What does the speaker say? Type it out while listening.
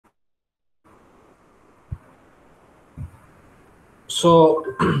So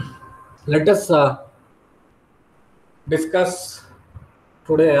let us discuss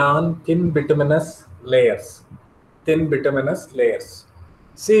today on thin bituminous layers. Thin bituminous layers.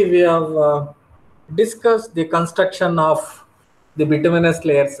 See, we have discussed the construction of the bituminous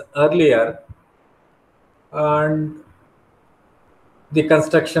layers earlier and the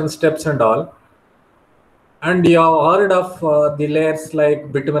construction steps and all. And you have heard of the layers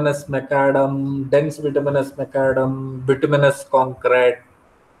like bituminous macadam, dense bituminous macadam, bituminous concrete.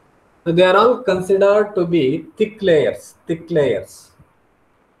 So they are all considered to be thick layers.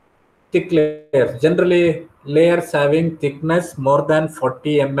 Generally, layers having thickness more than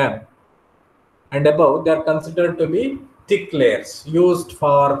 40 mm and above, they are considered to be thick layers used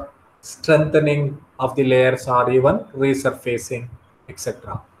for strengthening of the layers or even resurfacing,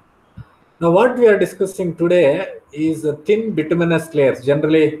 etc. Now, what we are discussing today is thin bituminous layers.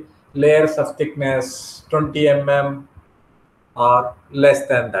 Generally, layers of thickness 20 mm or less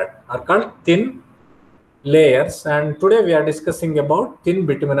than that are called thin layers. And today we are discussing about thin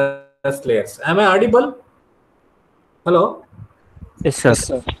bituminous layers. Am I audible? Hello? Yes, sir.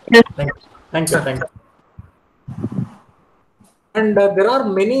 Yes, sir. Thanks. And there are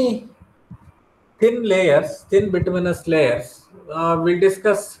many thin layers, thin bituminous layers. We'll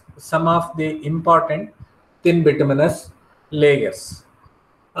discuss some of the important thin bituminous layers.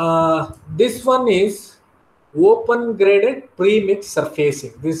 This one is open graded pre-mix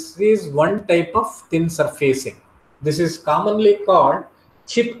surfacing. This is one type of thin surfacing. This is commonly called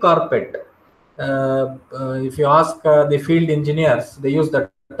chip carpet. If you ask the field engineers, they use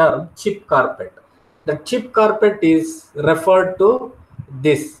the term chip carpet. The chip carpet is referred to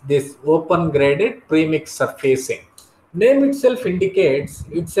this open graded pre-mix surfacing. Name itself indicates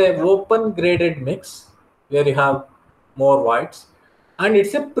it's a open graded mix where you have more voids, and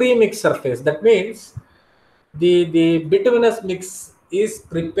it's a pre-mix surface. That means the bituminous mix is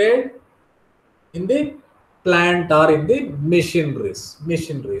prepared in the plant or in the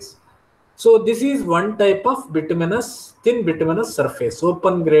machineries. So this is one type of thin bituminous surface,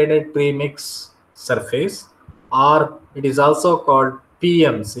 open graded premix surface, or it is also called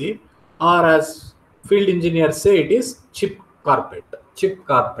PMC, or as field engineers say, it is chip carpet.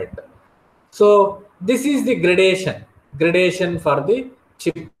 So this is the gradation for the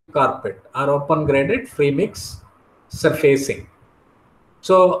chip carpet or open graded premix surfacing.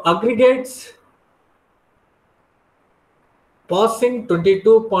 So aggregates passing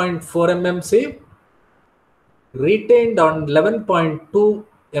 22.4 mmC, retained on 11.2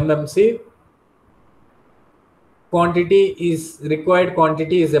 mmC. Required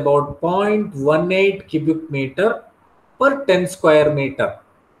quantity is about 0.18 cubic meter per 10 square meter.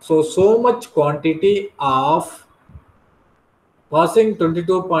 So much quantity of passing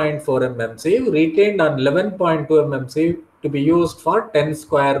 22.4 mmC, retained on 11.2 mmC to be used for 10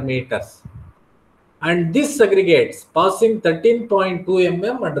 square meters. And this aggregates passing 13.2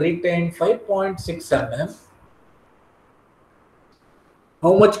 mm and retained 5.6 mm.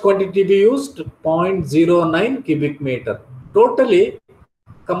 How much quantity be used? 0.09 cubic meter. Totally,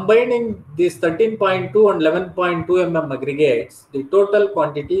 combining this 13.2 and 11.2 mm aggregates, the total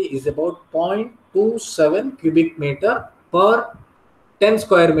quantity is about 0.27 cubic meter per 10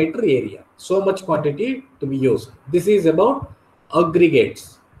 square meter area. So much quantity to be used. This is about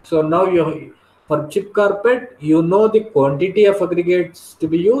aggregates. So now for chip carpet, you know the quantity of aggregates to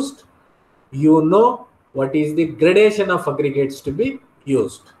be used. You know what is the gradation of aggregates to be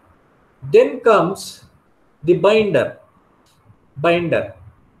used. Then comes the binder.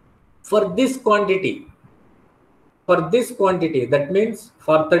 For this quantity, that means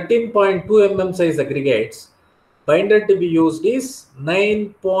for 13.2 mm size aggregates, binder to be used is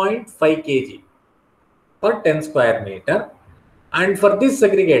 9.5 kg per 10 square meter. And for this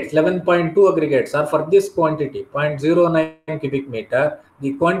aggregates, 11.2 aggregates, or for this quantity, 0.09 cubic meter,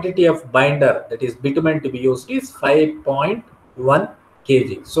 the quantity of binder, that is bitumen, to be used is 5.1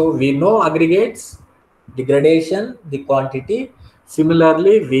 kg. So we know aggregates, the gradation, the quantity.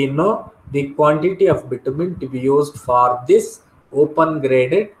 Similarly, we know the quantity of bitumen to be used for this open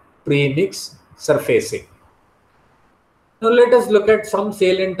graded premix surfacing. Now let us look at some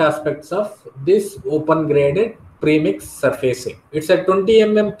salient aspects of this open graded premix surfacing. It's a 20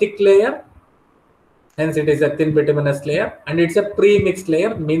 mm thick layer, hence it is a thin bituminous layer, and it's a premixed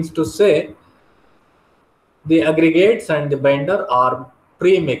layer, means to say the aggregates and the binder are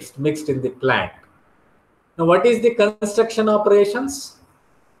mixed in the plant. Now what is the construction operations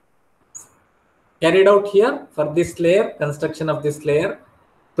carried out here for this layer? Construction of this layer,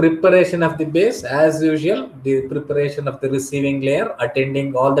 preparation of the base, as usual, the preparation of the receiving layer,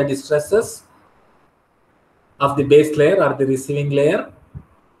 attending all the distresses, of the base layer or the receiving layer,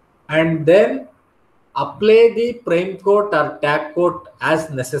 and then apply the prime coat or tack coat as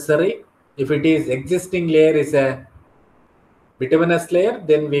necessary. If it is existing layer is a bituminous layer,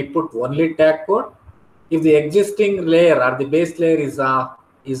 then we put only tack coat. If the existing layer or the base layer is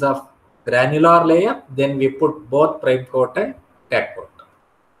of granular layer, then we put both prime coat and tack coat.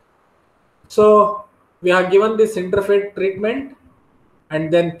 So we have given this interface treatment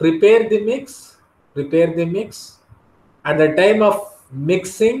and then prepare the mix. Prepare the mix. At the time of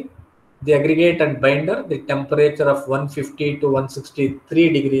mixing the aggregate and binder, the temperature of 150 to 163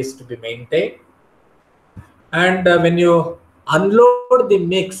 degrees to be maintained. And when you unload the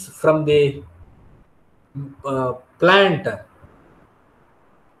mix from the plant,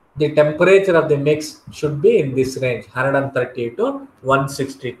 the temperature of the mix should be in this range, 130 to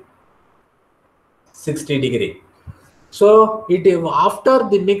 160 degree. So it after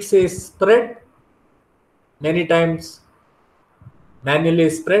the mix is spread, many times manually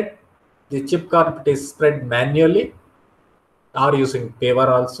spread, the chip carpet is spread manually or using paver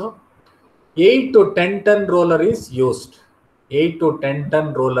also. 8 to 10 ton roller is used. 8 to 10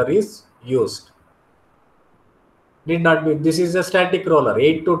 ton roller is used. Need not be, this is a static roller,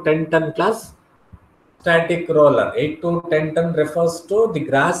 8 to 10 ton class static roller. 8 to 10 ton refers to the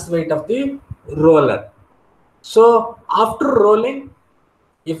grass weight of the roller. So after rolling,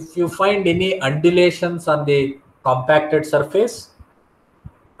 if you find any undulations on the compacted surface,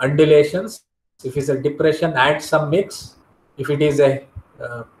 undulations, if it's a depression, add some mix. If it is a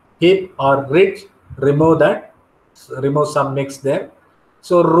hip or ridge, remove that, remove some mix there.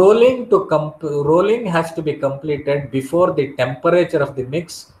 So rolling has to be completed before the temperature of the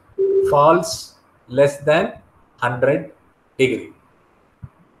mix falls less than 100 degree.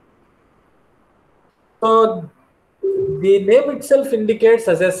 So the name itself indicates,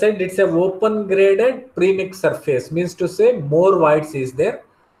 as I said, it's a open graded premix surface, means to say more voids is there.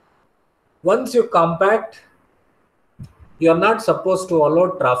 Once you compact, you are not supposed to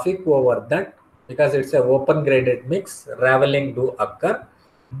allow traffic over that because it's an open graded mix, raveling do occur.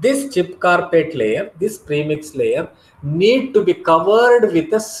 This chip carpet layer, this premix layer need to be covered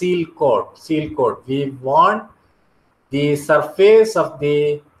with a seal coat. Seal coat. We want the surface of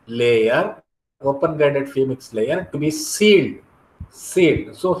the layer, open graded premix layer, to be sealed.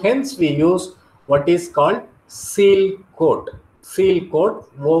 So hence we use what is called seal coat. Seal coat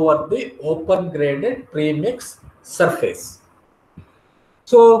over the open graded premix surface.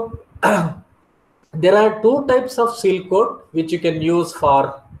 So there are two types of seal coat which you can use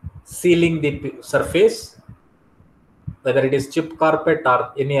for sealing the surface, whether it is chip carpet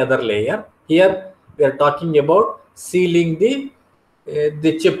or any other layer. Here we are talking about sealing the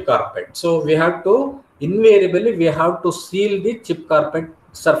chip carpet. So we have to invariably we have to seal the chip carpet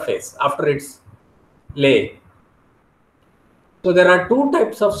surface after its lay. So there are two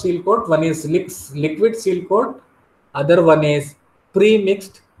types of seal coat. One is liquid seal coat, other one is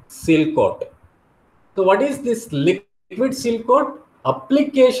pre-mixed seal coat. So what is this liquid seal coat?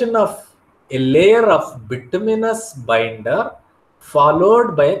 Application of a layer of bituminous binder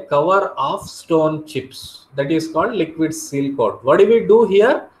followed by a cover of stone chips. That is called liquid seal coat. What do we do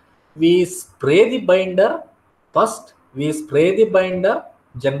here? We spray the binder first. We spray the binder,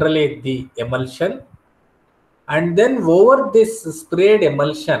 generally the emulsion, and then over this sprayed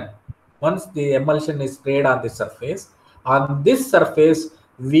emulsion, once the emulsion is sprayed on the surface, on this surface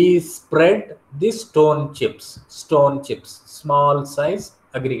we spread the stone chips, small size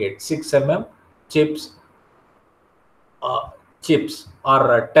aggregate, 6 mm chips, or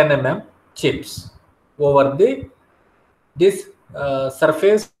 10 mm chips over this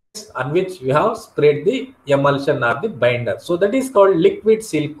surface on which we have sprayed the emulsion or the binder. So that is called liquid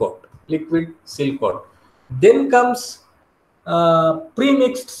seal coat. Liquid seal coat. Then comes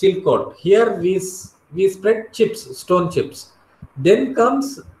pre-mixed seal coat. Here we spread chips, stone chips. Then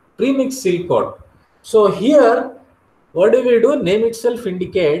comes pre-mixed seal coat. So here, what do we do? Name itself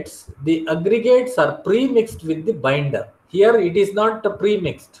indicates the aggregates are pre-mixed with the binder. Here it is not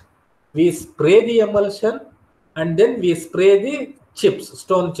pre-mixed. We spray the emulsion and then we spray the chips,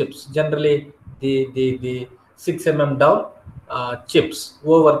 stone chips, generally the 6 mm down chips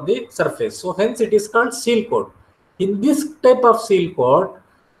over the surface. So hence it is called seal coat. In this type of seal coat,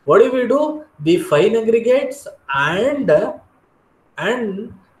 what do we do? The fine aggregates and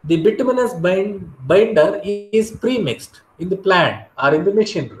the bituminous binder is pre-mixed in the plant or in the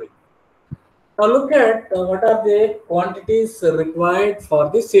machinery. Now look at what are the quantities required for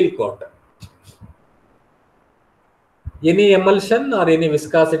the seal coat. Any emulsion or any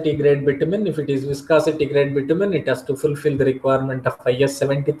viscosity grade bitumen, if it is viscosity grade bitumen, it has to fulfill the requirement of IS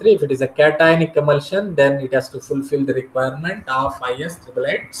 73. If it is a cationic emulsion, then it has to fulfill the requirement of IS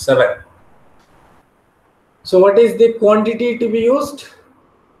 887. So what is the quantity to be used?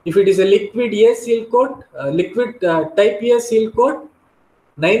 If it is a liquid A seal coat, type A seal coat,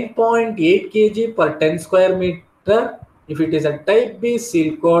 9.8 kg per 10 square meter. If it is a type B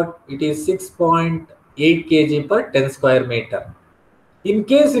seal coat, it is 6.8 kg per 10 square meter. In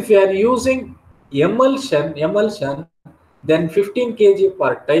case if you are using emulsion, then 15 kg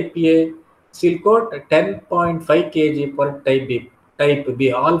per type A seal coat, 10.5 kg per type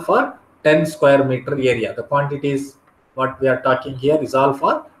B, all for 10 square meter area. The quantities what we are talking here is all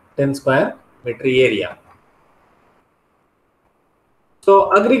for 10 square meter area.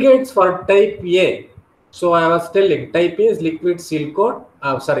 So aggregates for type A. So I was telling type A is liquid seal coat.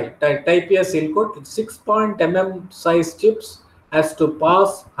 Type A seal coat. 6 mm size chips has to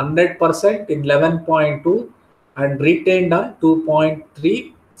pass 100% in 11.2 and retained on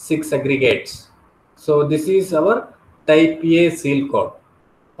 2.36 aggregates. So this is our type A seal coat.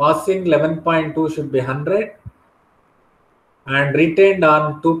 Passing 11.2 should be 100 and retained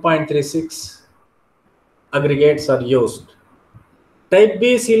on 2.36 aggregates are used. Type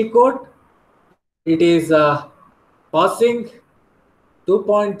B seal coat, it is passing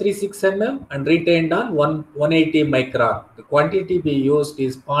 2.36 mm and retained on 180 micron. The quantity be used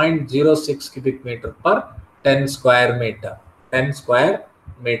is 0.06 cubic meter per 10 square meter. 10 square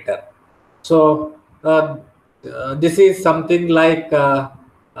meter. So this is something like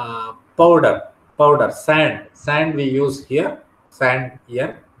powder, sand we use here, sand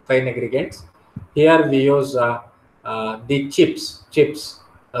here, fine aggregates. Here we use the chips,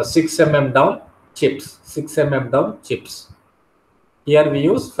 6 mm down chips, 6 mm down chips. Here we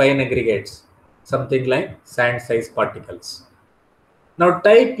use fine aggregates, something like sand size particles. Now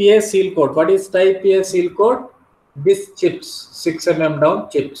type A seal coat. What is type A seal coat? This chips, 6 mm down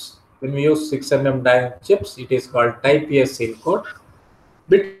chips. When we use 6 mm down chips, it is called type A seal coat.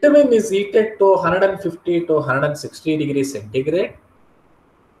 Bitumen is heated to 150 to 160 degrees centigrade.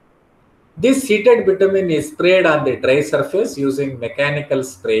 This heated bitumen is sprayed on the dry surface using mechanical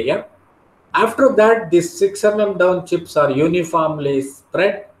sprayer. After that, these 6 mm down chips are uniformly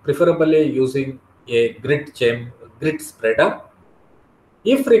spread, preferably using a grit spreader.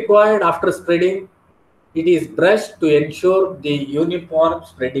 If required, after spreading, it is brushed to ensure the uniform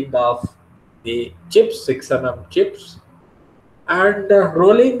spreading of the chips, 6 mm chips. And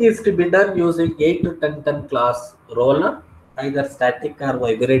rolling is to be done using 8 to 10 ton class roller, either static or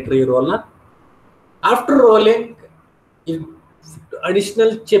vibratory roller. After rolling,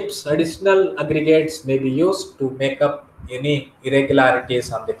 additional aggregates may be used to make up any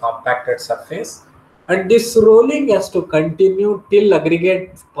irregularities on the compacted surface. And this rolling has to continue till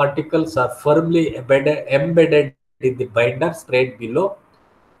aggregate particles are firmly embedded in the binder spread below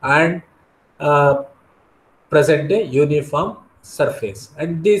and present a uniform surface.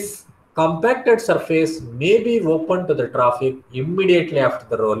 And this compacted surface may be open to the traffic immediately after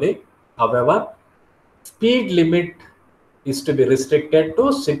the rolling. However, speed limit is to be restricted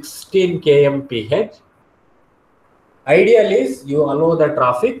to 16 kmph. Ideal is you allow the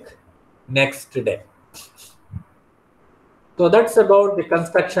traffic next day. So that's about the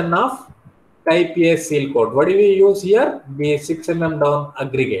construction of type A seal coat. What do we use here? The 6 mm down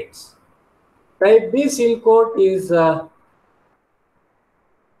aggregates. Type B seal coat is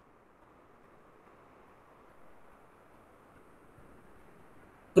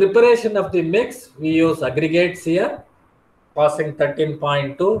preparation of the mix. We use aggregates here, passing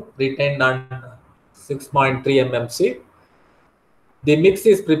 13.2, retained on 6.3 mmC. The mix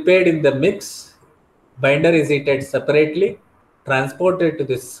is prepared in the mix. Binder is heated separately, transported to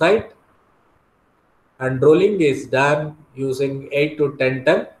the site, and rolling is done using 8 to 10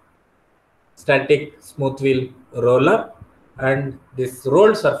 ton static smooth wheel roller. And this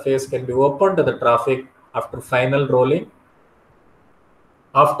rolled surface can be opened to the traffic after final rolling,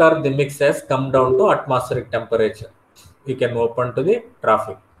 after the mix has come down to atmospheric temperature. We can open to the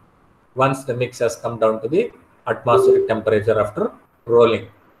traffic once the mix has come down to the atmospheric temperature after rolling.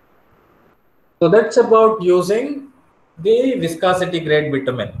 So that's about using the viscosity grade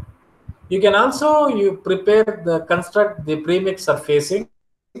bitumen. You can also construct the premix surfacing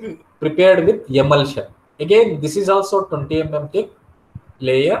prepared with emulsion. Again, this is also 20 mm thick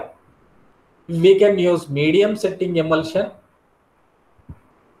layer. We can use medium setting emulsion,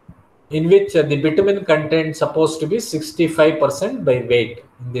 in which the bitumen content supposed to be 65% by weight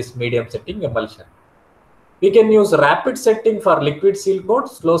in this medium setting emulsion. We can use rapid setting for liquid seal coat,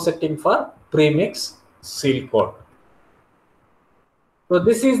 slow setting for premix seal coat. So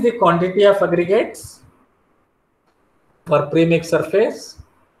this is the quantity of aggregates for premix surface.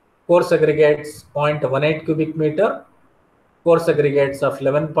 Coarse aggregates 0.18 cubic meter. Coarse aggregates of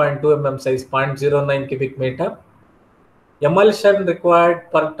 11.2 mm size 0.09 cubic meter. Emulsion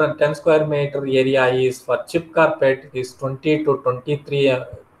required per 10 square meter area is for chip carpet is 20 to 23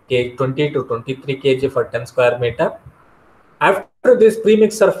 kg for 10 square meter. After this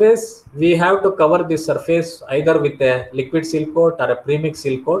premix surface, we have to cover this surface either with a liquid seal coat or a premix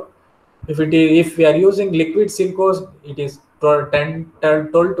seal coat. If we are using liquid seal coat, it is 12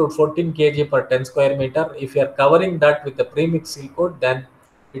 to 14 kg per 10 square meter. If you are covering that with the premix seal coat, then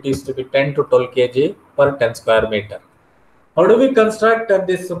it is to be 10 to 12 kg per 10 square meter. How do we construct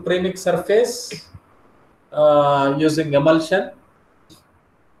this premix surface? Using emulsion.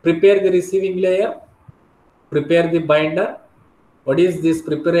 Prepare the receiving layer. Prepare the binder. What is this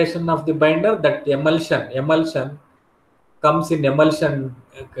preparation of the binder? That emulsion comes in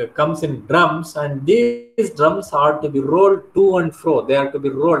drums, and these drums are to be rolled to and fro. They are to be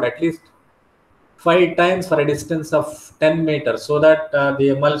rolled at least 5 times for a distance of 10 meters, so that the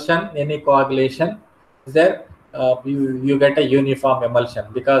emulsion, any coagulation is there, you get a uniform emulsion,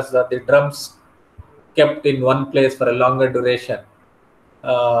 because the drums kept in one place for a longer duration.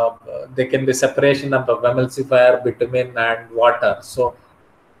 There can be separation of emulsifier, bitumen and water, so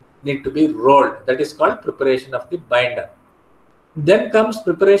need to be rolled. That is called preparation of the binder. Then comes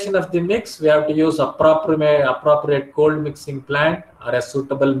preparation of the mix. We have to use appropriate cold mixing plant or a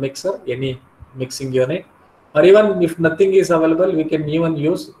suitable mixer, any mixing unit, or even if nothing is available, we can even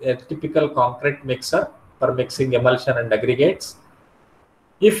use a typical concrete mixer for mixing emulsion and aggregates.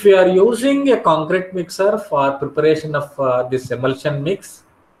 If we are using a concrete mixer for preparation of this emulsion mix,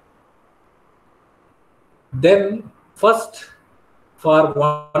 then first for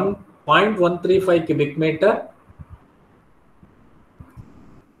 1.135 cubic meter,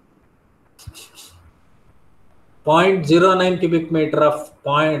 0.09 cubic meter of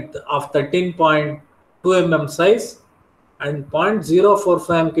 13.2 mm size and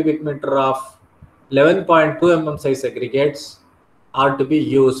 0.045 cubic meter of 11.2 mm size aggregates are to be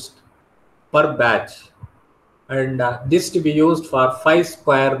used per batch, and this to be used for 5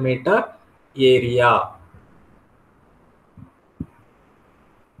 square meter area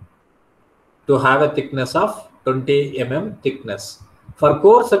to have a thickness of 20 mm thickness. For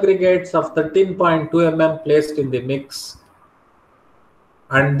coarse aggregates of 13.2 mm placed in the mix,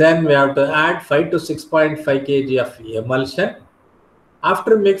 and then we have to add 5 to 6.5 kg of emulsion.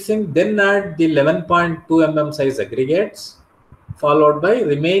 After mixing, then add the 11.2 mm size aggregates, followed by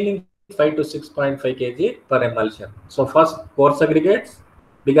remaining 5 to 6.5 kg per emulsion. So first coarse aggregates,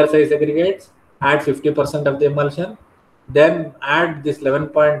 bigger size aggregates, add 50% of the emulsion, then add this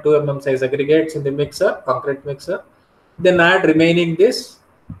 11.2 mm size aggregates in the mixer, concrete mixer, then add remaining this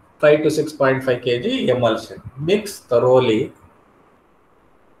 5 to 6.5 kg emulsion. Mix thoroughly.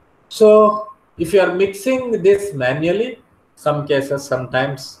 So if you are mixing this manually, some cases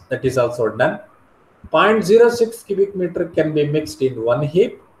sometimes that is also done. 0.06 cubic meter can be mixed in one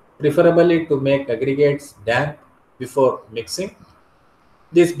heap, preferably to make aggregates damp before mixing.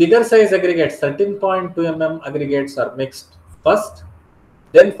 These bigger size aggregates, 13.2 mm aggregates, are mixed first,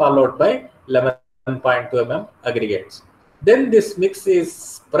 then followed by 11.2 mm aggregates. Then this mix is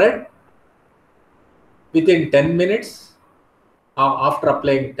spread within 10 minutes after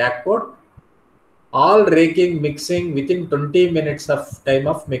applying tack coat. All raking, mixing within 20 minutes of time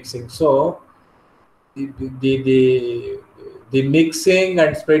of mixing. So the mixing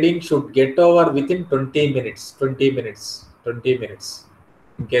and spreading should get over within 20 minutes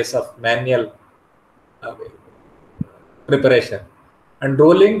in case of manual preparation, and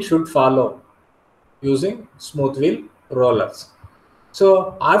rolling should follow using smooth wheel rollers.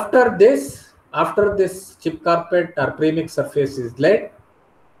 So after this chip carpet or premix surface is laid,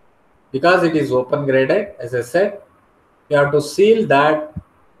 because it is open graded, as I said, you have to seal that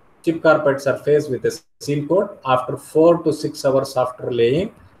chip carpet surface with a seal coat after 4 to 6 hours after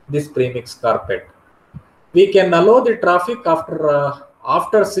laying this premix carpet. We can allow the traffic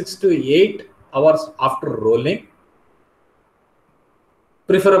after 6 to 8 hours after rolling,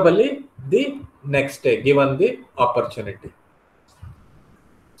 preferably the next day given the opportunity.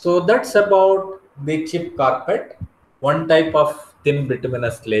 So that's about the chip carpet, one type of thin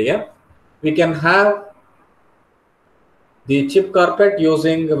bituminous layer. We can have the chip carpet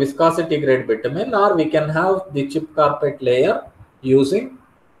using viscosity grade bitumen, or we can have the chip carpet layer using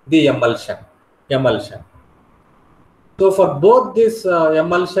the emulsion. So for both this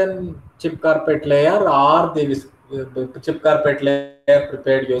emulsion chip carpet layer or the chip carpet layer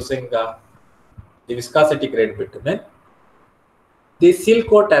prepared using the viscosity grade bitumen, the seal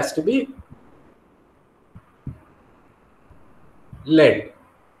coat has to be lead,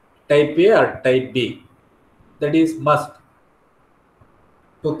 type A or type B. That is must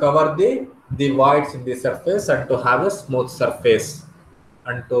to cover the voids in the surface and to have a smooth surface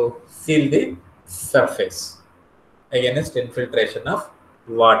and to seal the surface against infiltration of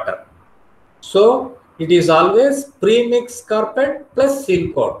water. So it is always pre-mix carpet plus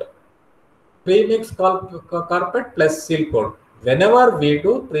seal coat. Pre-mix carpet plus seal coat. Whenever we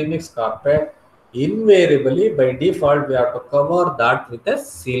do pre-mix carpet, invariably by default we have to cover that with a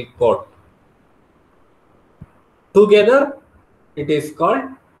seal coat. Together it is called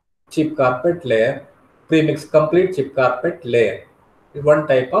chip carpet layer, premix complete chip carpet layer, one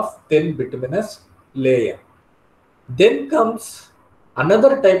type of thin bituminous layer. Then comes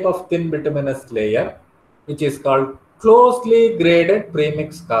another type of thin bituminous layer, which is called closely graded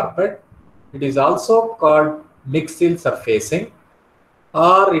premix carpet. It is also called mixed seal surfacing,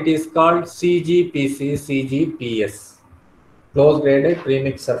 or it is called CGPC, CGPS. Close graded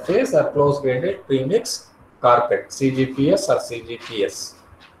premix surface or close graded premix carpet, CGPS or CGPS.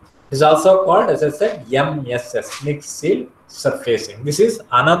 Is also called, as I said, MSS, mixed seal surfacing. This is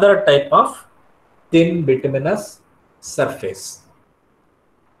another type of thin bituminous surface.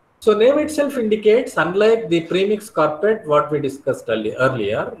 So name itself indicates, unlike the premix carpet what we discussed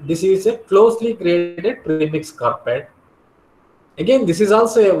earlier, this is a closely graded premix carpet. Again, this is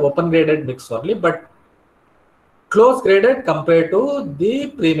also a open graded mix only, but close graded compared to the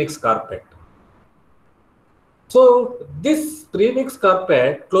premix carpet. So this premix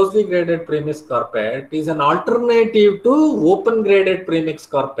carpet, closely graded premix carpet, is an alternative to open graded premix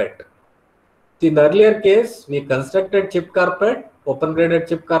carpet. In the earlier case, we constructed chip carpet, open graded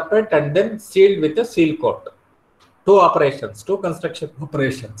chip carpet, and then sealed with a seal coat. Two construction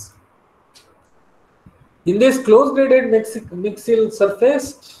operations. In this close graded mix seal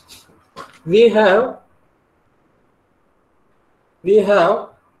surface, we have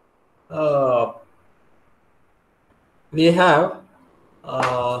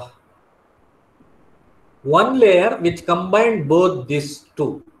one layer which combined both these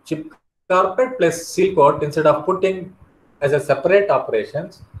two, chip carpet plus seal coat, instead of putting as a separate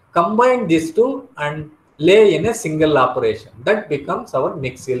operations, combine these two and lay in a single operation. That becomes our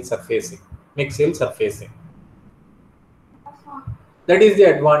mix seal surfacing. That is the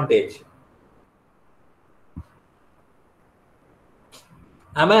advantage.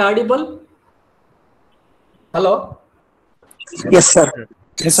 Am I audible? Hello? Yes, sir.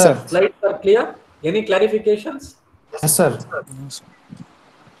 Yes, sir. Slides are clear? Any clarifications? Yes, sir.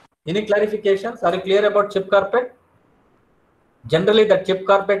 Any clarifications? Are you clear about chip carpet? Generally, the chip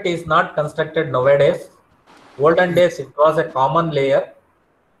carpet is not constructed nowadays. Olden days, it was a common layer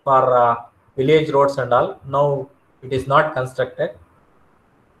for village roads and all. Now, it is not constructed.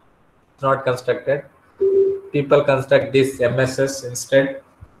 It's not constructed. People construct this MSS instead.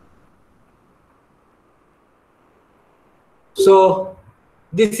 So,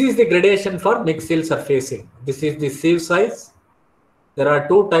 this is the gradation for mixed seal surfacing. This is the sieve size. There are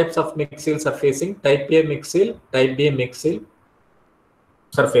two types of mixed seal surfacing, type A mixed seal, type B mixed seal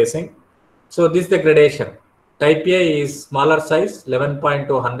surfacing. So this is the gradation. Type A is smaller size, 11.2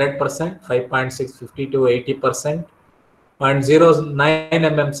 100%, 5.6 50 to 80%, and 0.9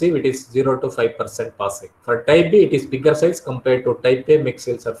 mmc, it is 0 to 5% passing. For type B, it is bigger size compared to type A mixed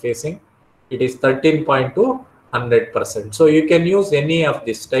seal surfacing. It is 13.2 100%. So you can use any of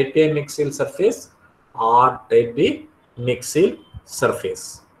this, type A mixed seal surface or type B mixed seal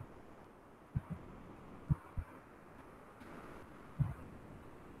surface.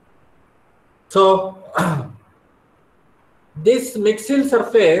 So this mixed seal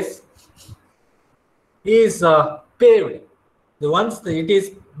surface is paved. Once the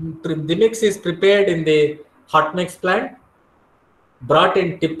mix is prepared in the hot mix plant, brought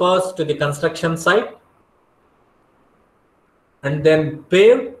in tippers to the construction site, and then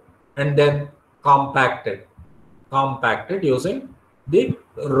paved and then compacted using the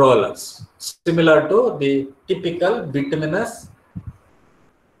rollers, similar to the typical bituminous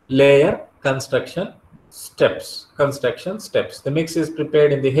layer construction steps. The mix is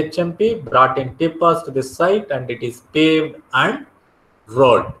prepared in the HMP, brought in tippers to the site, and it is paved and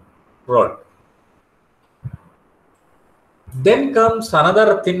rolled. Then comes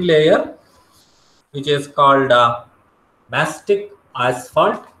another thin layer, which is called mastic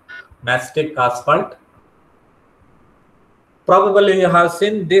asphalt. Probably you have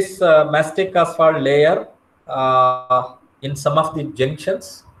seen this mastic asphalt layer in some of the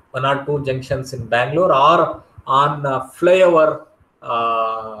junctions, one or two junctions in Bangalore, or on flyover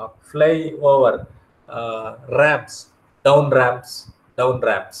ramps. down ramps, down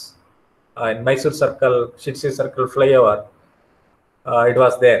ramps. In Mysore Circle, Shitsi Circle flyover, it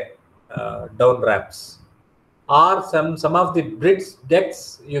was there, down ramps. Or some of the bridge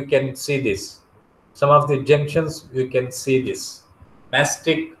decks, you can see this. Some of the junctions, you can see this.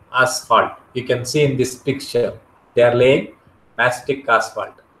 Mastic asphalt, you can see in this picture. They are laying mastic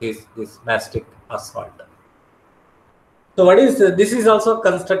asphalt, this mastic asphalt. So what is this is also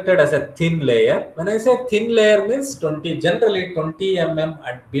constructed as a thin layer. When I say thin layer means 20, generally 20 mm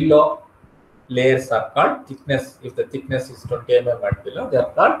and below layers are called thickness. If the thickness is 20 mm and below, they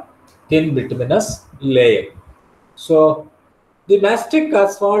are called thin bituminous layer. So the mastic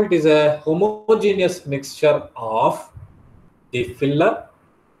asphalt is a homogeneous mixture of the filler,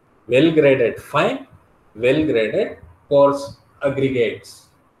 well-graded fine, well-graded coarse aggregates.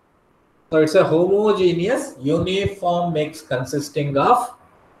 So it's a homogeneous uniform mix consisting of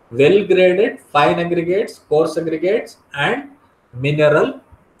well-graded fine aggregates, coarse aggregates, and mineral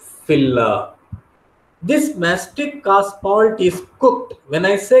filler. This mastic asphalt is cooked. When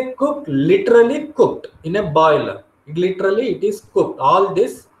I say cooked, literally cooked in a boiler. Literally, it is cooked. All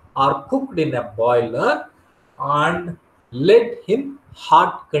this are cooked in a boiler and led in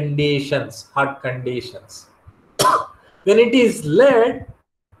hot conditions. Hot conditions. When it is led,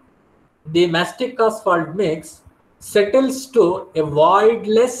 the mastic asphalt mix settles to a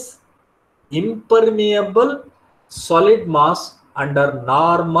voidless, impermeable solid mass under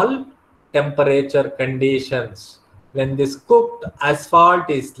normal temperature conditions. When this cooked asphalt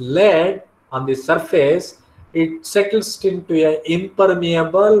is laid on the surface, it settles into an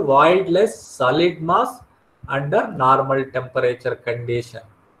impermeable, voidless solid mass under normal temperature condition.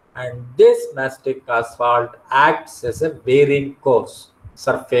 And this mastic asphalt acts as a varying course,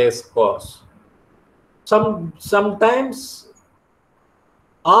 surface course. Sometimes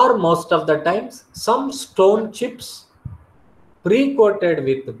or most of the times, some stone chips pre-coated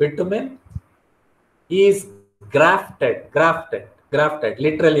with bitumen is grafted,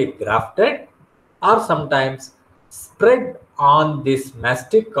 literally grafted, or sometimes spread on this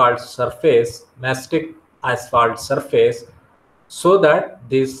mastic called surface, mastic asphalt surface, so that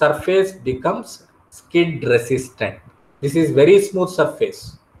the surface becomes skid resistant. This is very smooth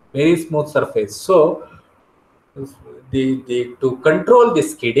surface, very smooth surface. So to control the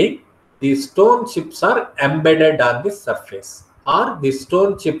skidding, the stone chips are embedded on the surface, or the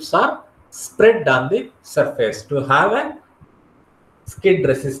stone chips are spread on the surface to have a skid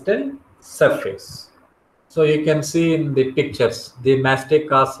resistant surface. So you can see in the pictures the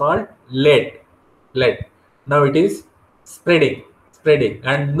mastic asphalt lead. Now it is spreading,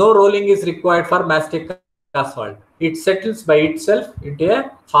 and no rolling is required for mastic asphalt. It settles by itself into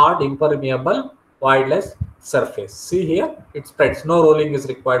a hard, impermeable, voidless surface. See here, it spreads. No rolling is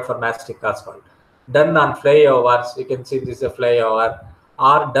required for mastic asphalt. Done on flyovers, you can see this is a flyover,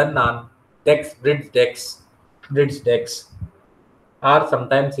 or done on decks, bridge decks, or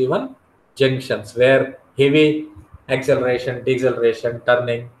sometimes even junctions where heavy acceleration, deceleration,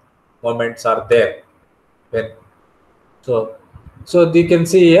 turning moments are there. So you can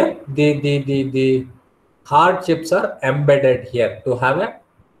see here the hard chips are embedded here to have a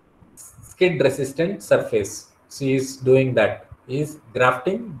skid resistant surface. So he is doing that. He is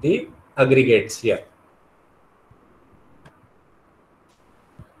grafting the aggregates here.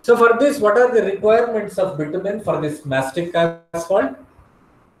 So for this, what are the requirements of bitumen for this mastic asphalt?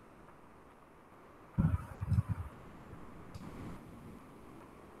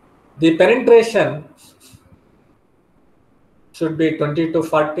 The penetration should be 20 to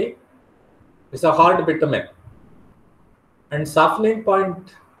 40. It's a hard bitumen. And softening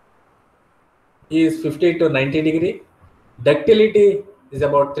point is 50 to 90 degree. Ductility is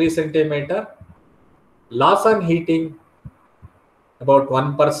about 3 centimeter. Loss on heating about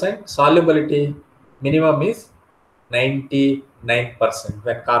 1%. Solubility minimum is 99%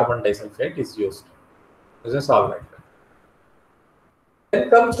 when carbon disulfide is used. This is solvent. Then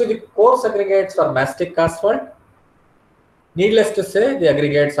comes to the coarse aggregates for mastic asphalt. Needless to say, the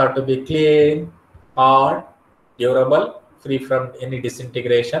aggregates are to be clean, hard, durable, free from any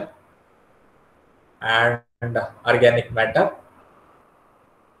disintegration and organic matter.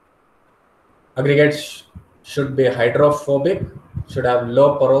 Aggregates should be hydrophobic, should have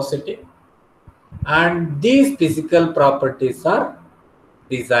low porosity, and these physical properties are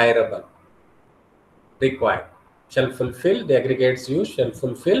desirable, required. Shall fulfill, the aggregates used shall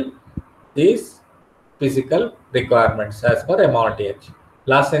fulfill these physical requirements as per MRTH.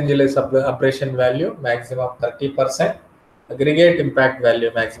 Los Angeles abrasion value maximum 30%, aggregate impact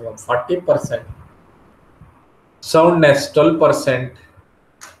value maximum 40%, soundness 12%,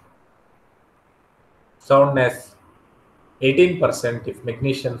 soundness 18% if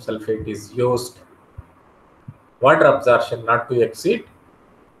magnesium sulfate is used. Water absorption not to exceed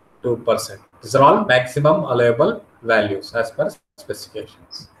 2%. These are all maximum allowable values as per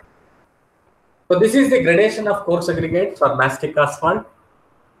specifications. So this is the gradation of coarse aggregate for mastic asphalt.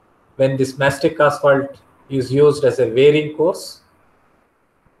 When this mastic asphalt is used as a wearing course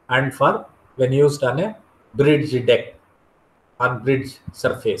and for when used on a bridge deck on bridge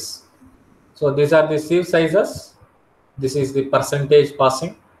surface. So these are the sieve sizes. This is the percentage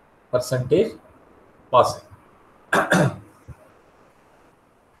passing.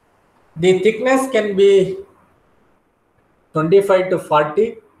 The thickness can be 25 to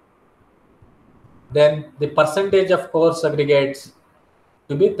 40. Then the percentage of coarse aggregates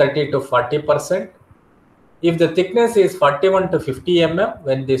to be 30 to 40%. If the thickness is 41 to 50 mm,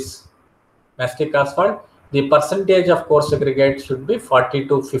 when this mastic asphalt, the percentage of coarse aggregate should be 40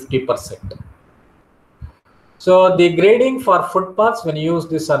 to 50%. So the grading for footpaths, when you use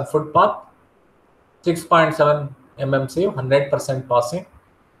this on footpath, 6.7 mm sieve, 100% passing.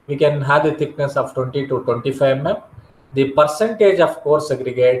 We can have the thickness of 20 to 25 mm. The percentage of coarse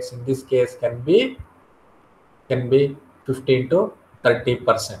aggregates in this case can be 15 to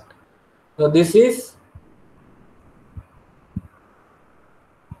 30%. So this is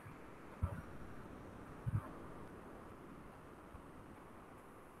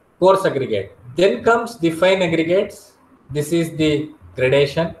coarse aggregate. Then comes the fine aggregates. This is the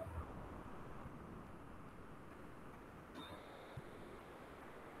gradation.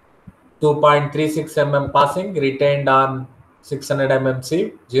 .36 mm passing retained on 600 mm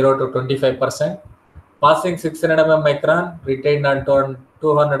sieve, 0 to 25%. Passing 600 mm micron retained on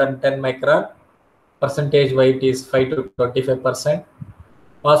 210 micron. Percentage weight is 5 to 25%.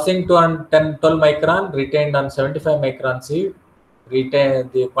 Passing to on 12 micron retained on 75 micron sieve, retain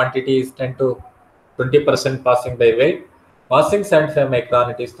the quantity is 10 to 20% passing by weight. Passing 75 micron,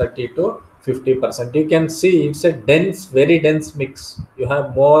 it is 30 to 50%. You can see it's a dense, very dense mix. You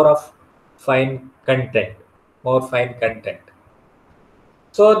have more of fine content.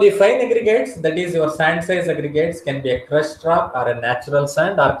 So the fine aggregates, that is your sand size aggregates, can be a crushed rock or a natural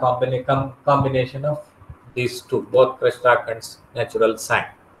sand or combination of these two, both crushed rock and natural sand.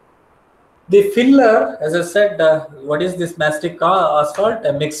 The filler, as I said, what is this mastic asphalt?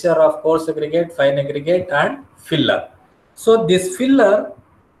 A mixture of coarse aggregate, fine aggregate, and filler. So this filler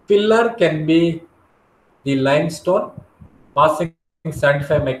can be the limestone passing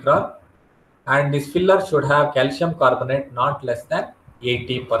 75 micron, and this filler should have calcium carbonate not less than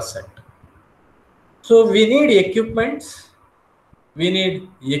 80%. So we need equipments.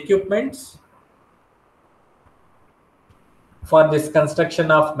 For this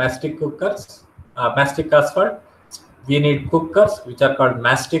construction of mastic asphalt. We need cookers, which are called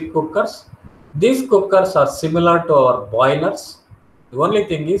mastic cookers. These cookers are similar to our boilers. The only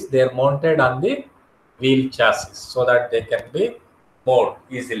thing is they are mounted on the wheel chassis so that they can be moved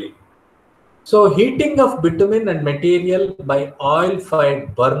easily. So heating of bitumen and material by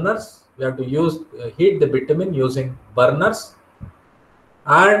oil-fired burners. We have to heat the bitumen using burners.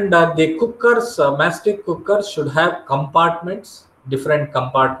 And the cookers, mastic cookers should have compartments, different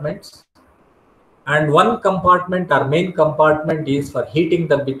compartments. And one compartment or main compartment is for heating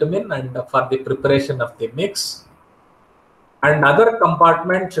the bitumen and for the preparation of the mix. And other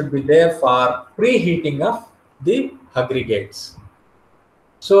compartment should be there for preheating of the aggregates.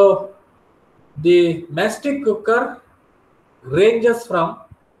 So the mastic cooker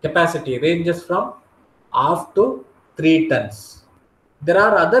capacity ranges from half to 3 tons. There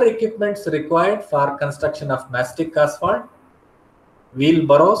are other equipments required for construction of mastic asphalt,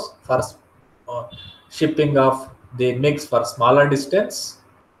 wheelbarrows for shipping of the mix for smaller distance,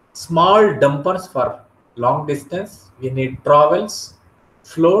 small dumpers for long distance. We need trowels,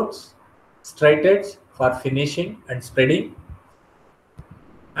 floats, straight edge for finishing and spreading.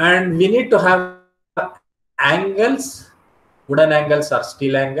 And we need to have angles, wooden angles or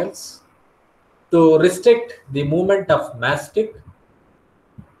steel angles, to restrict the movement of mastic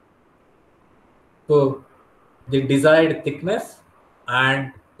to the desired thickness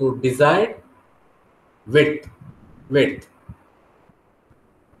and to desired width.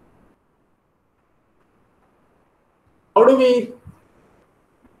 How do we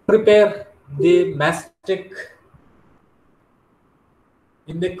prepare the mastic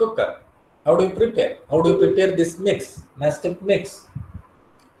in the cooker? How do you prepare this mastic mix?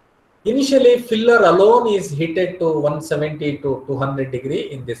 Initially, filler alone is heated to 170 to 200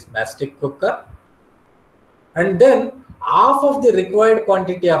 degree in this mastic cooker. And then half of the required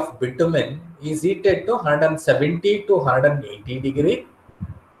quantity of bitumen is heated to 170 to 180 degree.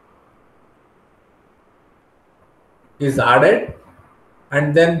 is added,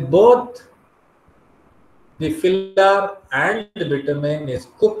 and then both the filler and the bitumen is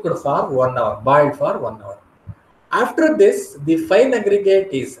cooked for 1 hour, boiled for 1 hour. After this, the fine aggregate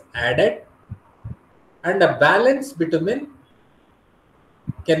is added and a balanced bitumen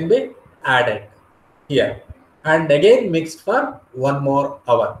can be added here and again mixed for 1 more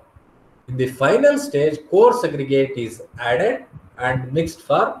hour. In the final stage, coarse aggregate is added and mixed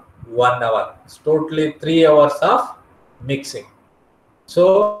for 1 hour. It's totally 3 hours of mixing.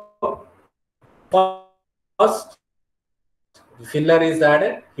 So first the filler is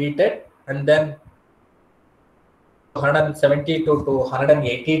added, heated, and then 170 to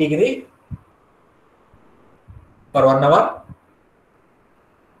 180 degree for 1 hour.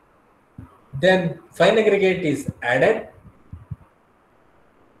 Then fine aggregate is added.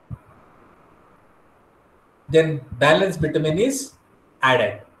 Then balanced bitumen is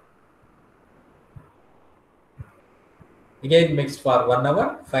added. Again mixed for 1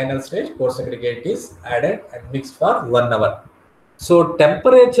 hour. Final stage, coarse aggregate is added and mixed for 1 hour. So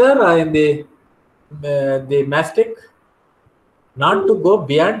temperature in the mastic not to go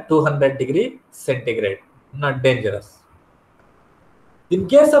beyond 200 degree centigrade, not dangerous. In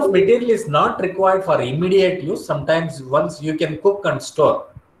case of material is not required for immediate use, sometimes once you can cook and store,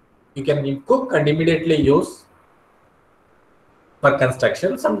 you can cook and immediately use for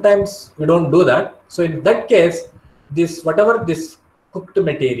construction. Sometimes we don't do that. So in that case, this whatever this cooked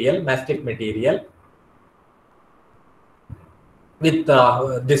material, mastic material, with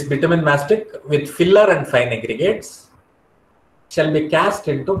this bitumen mastic with filler and fine aggregates shall be cast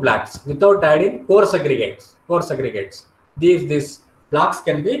into blocks without adding coarse aggregates. These blocks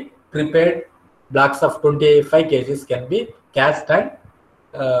can be prepared. Blocks of 25 kgs can be cast and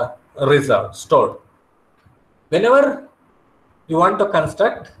reserved, stored. Whenever you want to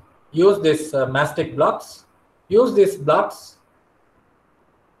construct, use this mastic blocks. Use these blocks.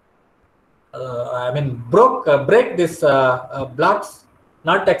 Break these blocks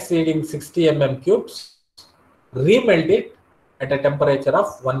not exceeding 60 cubes. Remelt it at a temperature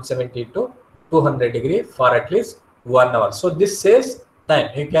of 170 to 200 degree for at least 1 hour. So this saves time.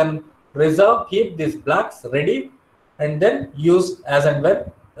 You can reserve, keep these blocks ready, and then use as and when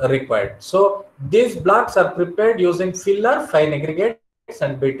required. So these blocks are prepared using filler, fine aggregates,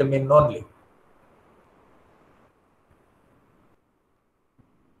 and bitumen only.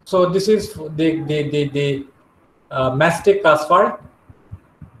 So this is the mastic asphalt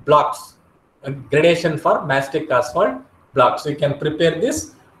blocks, gradation for mastic asphalt blocks. You can prepare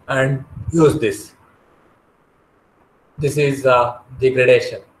this and use this. This is the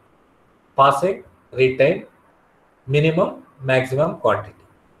gradation: passing, retain, minimum, maximum quantity.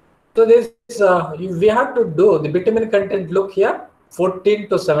 So this we have to do the bitumen content. Look here, 14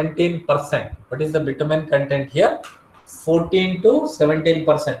 to 17%. What is the bitumen content here? 14 to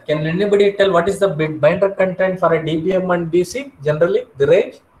 17%. Can anybody tell what is the binder content for a DBM and BC? Generally, the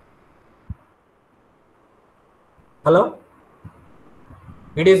range. Hello.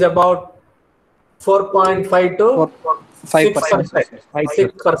 It is about 4.5 to 6%.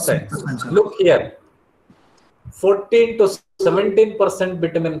 6%. Look here, 14 to 17%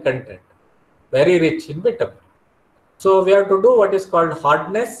 bitumen content, very rich in bitumen. So we have to do what is called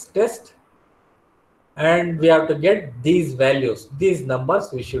hardness test, and we have to get these values, these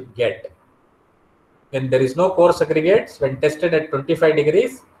numbers we should get. When there is no coarse aggregates, when tested at 25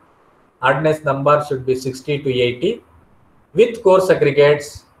 degrees, hardness number should be 60 to 80. With coarse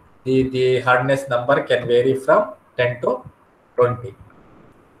aggregates, the hardness number can vary from 10 to 20.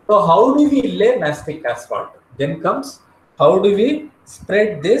 So how do we lay mastic asphalt? Then comes how do we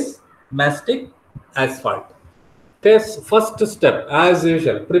spread this mastic asphalt? First step, as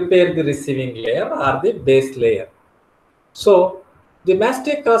usual, prepare the receiving layer or the base layer. So the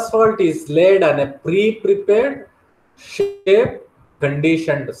mastic asphalt is laid on a pre-prepared, shaped,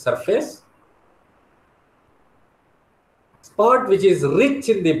 conditioned surface. Spot which is rich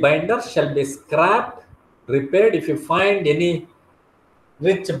in the binder shall be scrapped, repaired. If you find any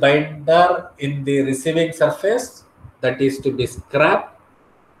rich binder in the receiving surface, that is to be scrapped.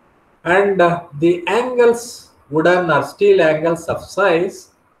 And the angles, wooden or steel angles of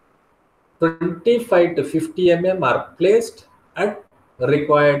size 25 to 50 mm are placed at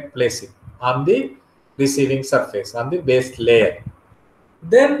required placing on the receiving surface, on the base layer.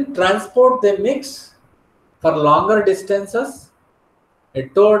 Then transport the mix for longer distances. A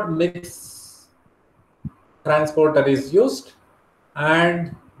towed mix transporter is used,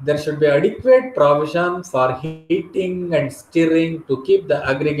 and there should be adequate provision for heating and stirring to keep the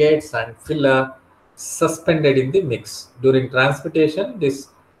aggregates and filler suspended in the mix. During transportation, this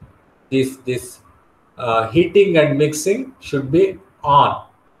heating and mixing should be on.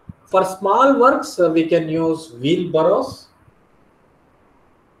 For small works, we can use wheelbarrows.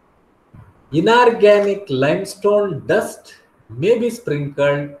 Inorganic limestone dust may be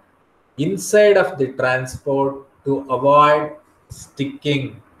sprinkled inside of the transport to avoid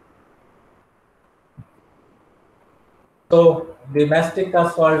sticking. So the mastic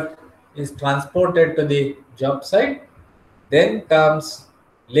asphalt is transported to the job site. Then comes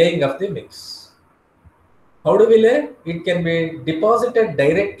laying of the mix. How do we lay? It can be deposited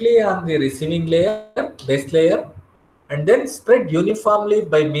directly on the receiving layer, base layer, and then spread uniformly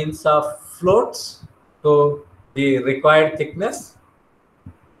by means of floats to the required thickness.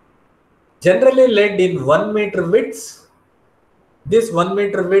 Generally laid in 1 meter widths. This 1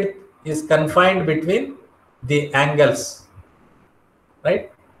 meter width is confined between the angles,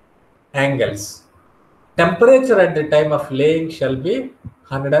 right? Angles. Temperature at the time of laying shall be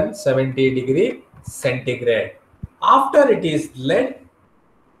 170 degree centigrade. After it is laid,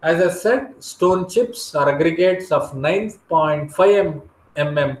 as I said, stone chips or aggregates of 9.5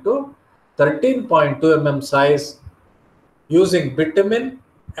 mm to 13.2 mm size using bitumen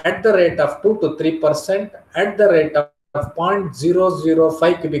at the rate of 2 to 3% at the rate of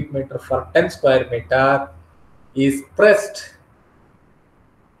 0.005 cubic meter for 10 square meter is pressed,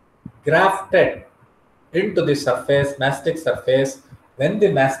 grafted into the surface, mastic surface, when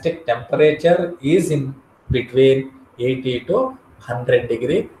the mastic temperature is in between 80 to 100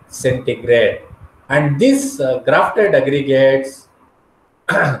 degree centigrade. And these grafted aggregates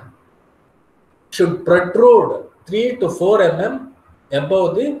should protrude 3 to 4 mm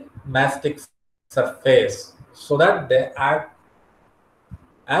above the mastic surface so that they act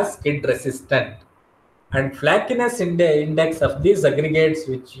as skid resistant. And flakiness index of these aggregates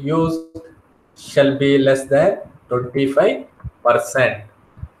which used shall be less than 25%.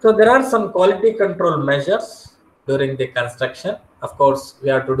 So there are some quality control measures during the construction. Of course, we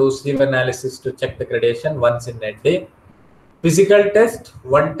have to do sieve analysis to check the gradation once in a day. Physical test,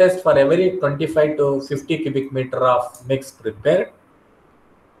 one test for every 25 to 50 cubic meter of mix prepared.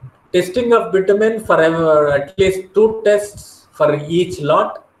 Testing of bitumen for at least 2 tests for each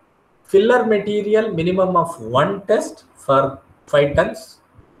lot. Filler material minimum of 1 test for 5 tons.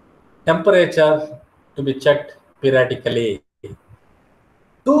 Temperature to be checked periodically.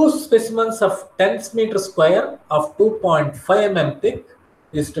 2 specimens of 10 meter square of 2.5 mm thick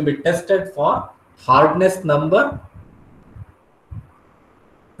is to be tested for hardness number,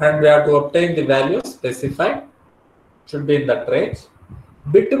 and we have to obtain the value specified, should be in that range.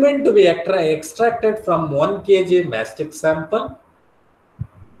 Bitumen to be extracted from 1 kg mastic sample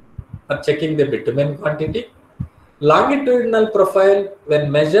for checking the bitumen quantity. Longitudinal profile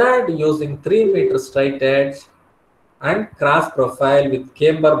when measured using 3 meter straight edge and cross profile with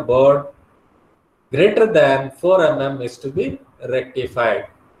camber board greater than 4 mm is to be rectified.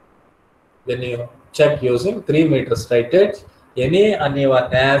 When you check using 3 meter straight edge, any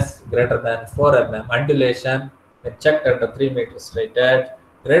unevenness greater than 4 mm undulation when checked at the 3 meter straight edge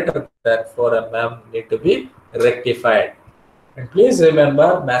greater than 4 mm need to be rectified. And please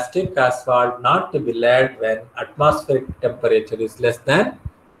remember, mastic asphalt not to be laid when atmospheric temperature is less than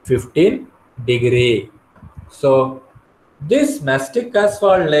 15 degree. So this mastic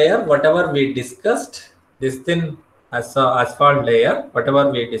asphalt layer, whatever we discussed, this thin asphalt layer, whatever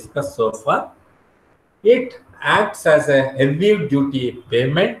we discussed so far, it acts as a heavy duty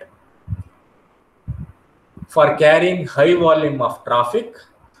pavement for carrying high volume of traffic.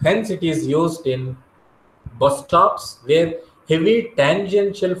 Hence it is used in bus stops where heavy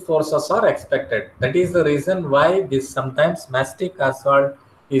tangential forces are expected. That is the reason why this sometimes mastic asphalt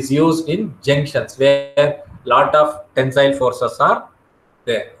is used in junctions where lot of tensile forces are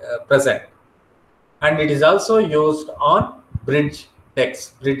there, present. And it is also used on bridge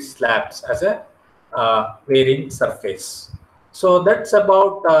decks, bridge slabs as a wearing surface. So that's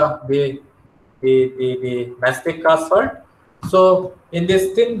about the mastic asphalt. So in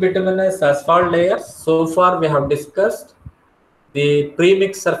this thin bituminous asphalt layers, so far we have discussed the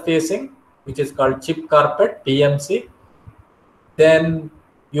premix surfacing, which is called chip carpet, PMC. Then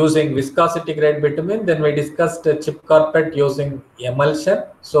using viscosity grade bitumen, then we discussed chip carpet using emulsion.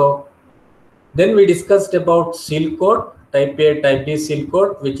 So then we discussed about seal coat, type A, type B seal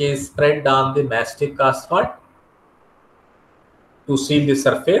coat, which is spread on the mastic asphalt to seal the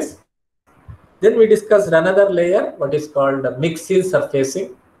surface. Then we discussed another layer, what is called mix seal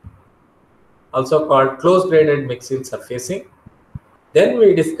surfacing, also called close graded mix seal surfacing. Then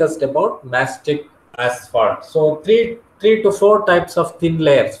we discussed about mastic asphalt. So three to four types of thin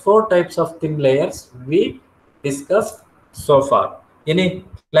layers. 4 types of thin layers we discussed so far. Any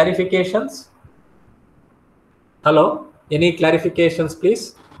clarifications? Hello, any clarifications,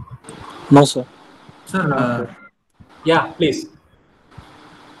 please? No, sir. Sir, Okay. Yeah, please.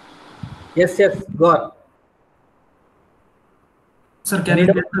 Yes, go on. sir, can we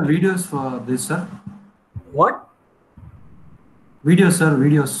get the videos for this, sir? What? Videos, sir,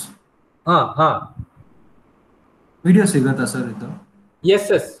 videos. ಹಾ. Video ಸಿಗತ್ತಾ sir ಇದು? Yes,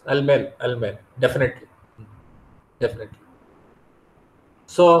 I'll mail. Definitely.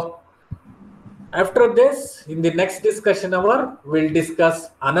 So after this, in the next discussion hour, we'll discuss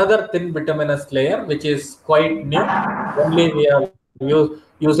another thin bituminous layer, which is quite new. Only we are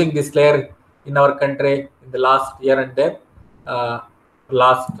using this layer in our country in the last year and there,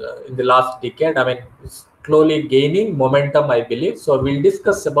 in the last decade. I mean, it's slowly gaining momentum, I believe. So we'll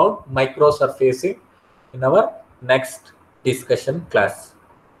discuss about microsurfacing in our next discussion class.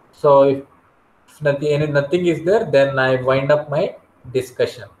 So if nothing is there, then I wind up my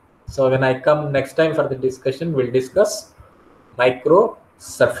discussion. So when I come next time for the discussion, we'll discuss micro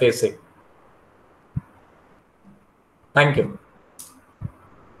surfacing. Thank you.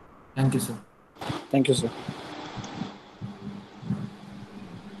 Thank you, sir. Thank you, sir.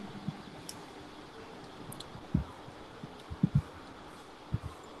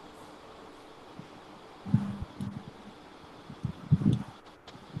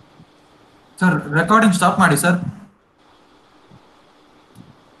 Sir recording stop ಮಾಡಿ sir.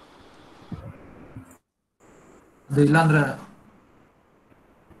 ಅದು ಇಲ್ಲಾಂದ್ರೆ